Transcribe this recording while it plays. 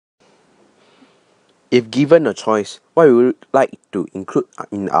If given a choice, what would you like to include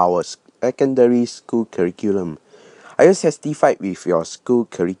in our secondary school curriculum? Are you satisfied with your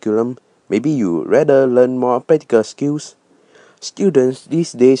school curriculum? Maybe you rather learn more practical skills? Students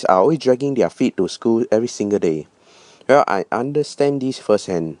these days are always dragging their feet to school every single day. Well, I understand this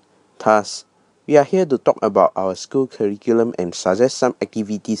firsthand. Thus, we are here to talk about our school curriculum and suggest some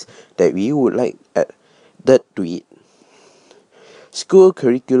activities that we would like added to it. School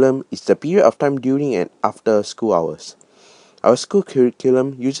curriculum is the period of time during and after school hours. Our school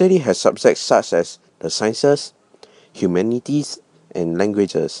curriculum usually has subjects such as the sciences, humanities, and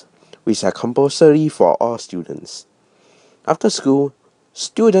languages, which are compulsory for all students. After school,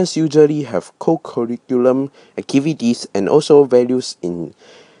 students usually have co-curriculum activities and also values in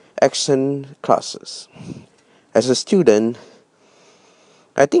action classes. As a student,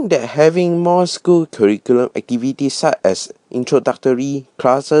 I think that having more school curriculum activities such as introductory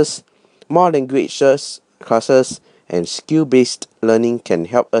classes, more languages classes, and skill-based learning can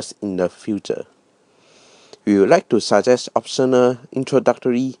help us in the future. We would like to suggest optional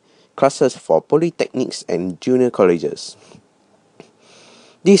introductory classes for polytechnics and junior colleges.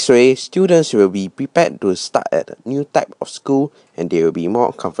 This way, students will be prepared to start at a new type of school and they will be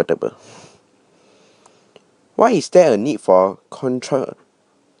more comfortable. Why is there a need for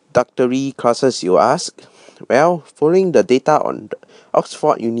introductory classes, you ask? Well, following the data on the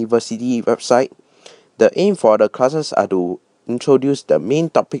Oxford University website, the aim for the classes are to introduce the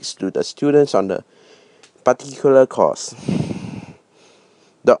main topics to the students on the particular course.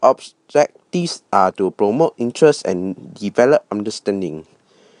 The objectives are to promote interest and develop understanding.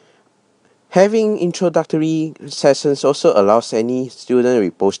 Having introductory sessions also allows any student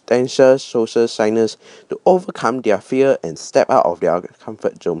with potential social shyness to overcome their fear and step out of their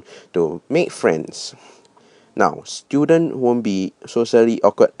comfort zone to make friends. Now, students won't be socially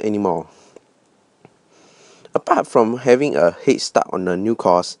awkward anymore. Apart from having a head start on a new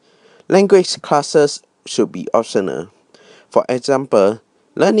course, language classes should be optional. For example,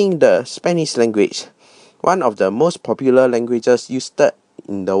 learning the Spanish language, one of the most popular languages used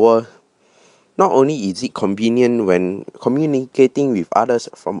in the world. Not only is it convenient when communicating with others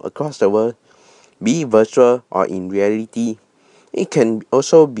from across the world, be it virtual or in reality, it can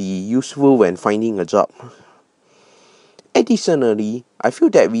also be useful when finding a job. Additionally, I feel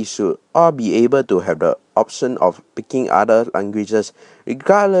that we should all be able to have the option of picking other languages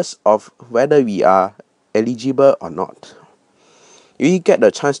regardless of whether we are eligible or not. If we get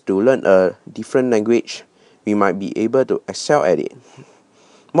the chance to learn a different language, we might be able to excel at it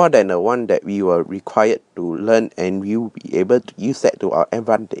more than the one that we were required to learn, and we will be able to use that to our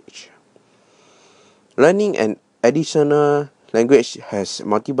advantage. Learning an additional language has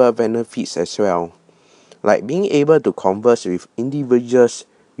multiple benefits as well, like being able to converse with individuals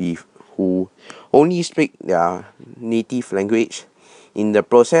who only speak their native language. In the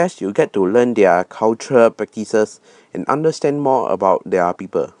process, you get to learn their cultural practices and understand more about their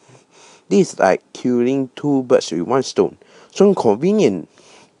people. This is like killing two birds with one stone. So convenient.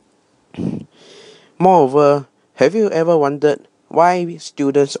 Moreover, have you ever wondered why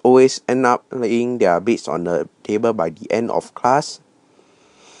students always end up laying their beds on the table by the end of class?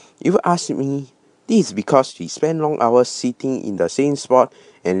 If you ask me, this is because we spend long hours sitting in the same spot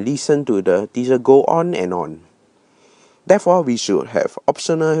and listen to the teacher go on and on. Therefore, we should have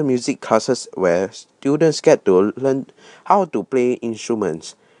optional music classes where students get to learn how to play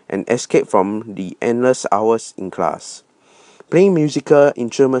instruments and escape from the endless hours in class. Playing musical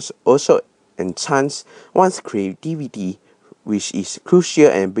instruments also enhance one's creativity, which is crucial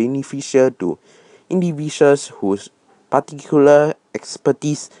and beneficial to individuals whose particular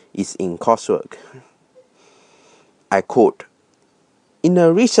expertise is in coursework. I quote, "In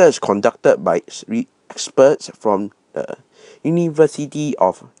a research conducted by experts from the University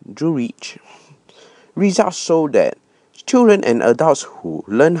of Zurich, results show that children and adults who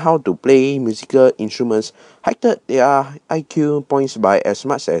learn how to play musical instruments hiked their IQ points by as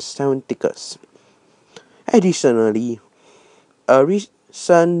much as 7 tickets. Additionally, a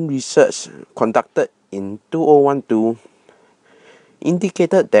recent research conducted in 2012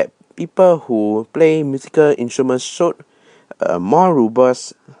 indicated that people who play musical instruments showed a more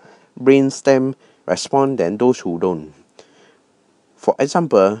robust brainstem response than those who don't. For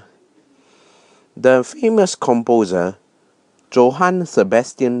example, the famous composer Johann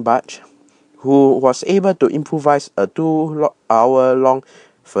Sebastian Bach, who was able to improvise a 2-hour long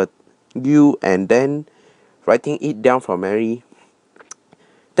fugue and then writing it down from memory.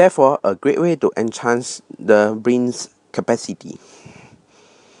 Therefore, a great way to enhance the brain's capacity.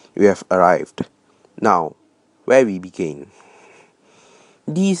 We have arrived. Now, where we begin.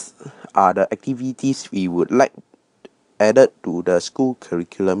 These are the activities we would like added to the school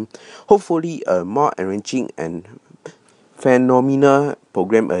curriculum. Hopefully, a more enriching and phenomenal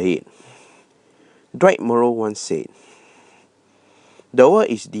program ahead. Dwight Morrow once said, "The world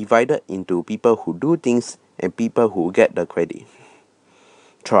is divided into people who do things and people who get the credit.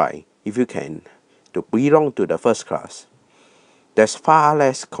 Try, if you can, to belong to the first class. There's far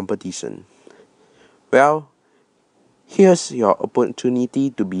less competition. Well, here's your opportunity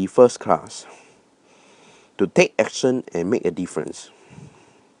to be first class, to take action and make a difference.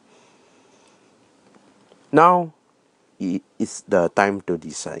 Now is the time to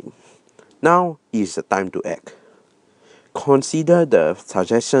decide. Now is the time to act. Consider the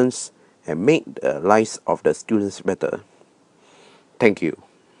suggestions and make the lives of the students better." Thank you.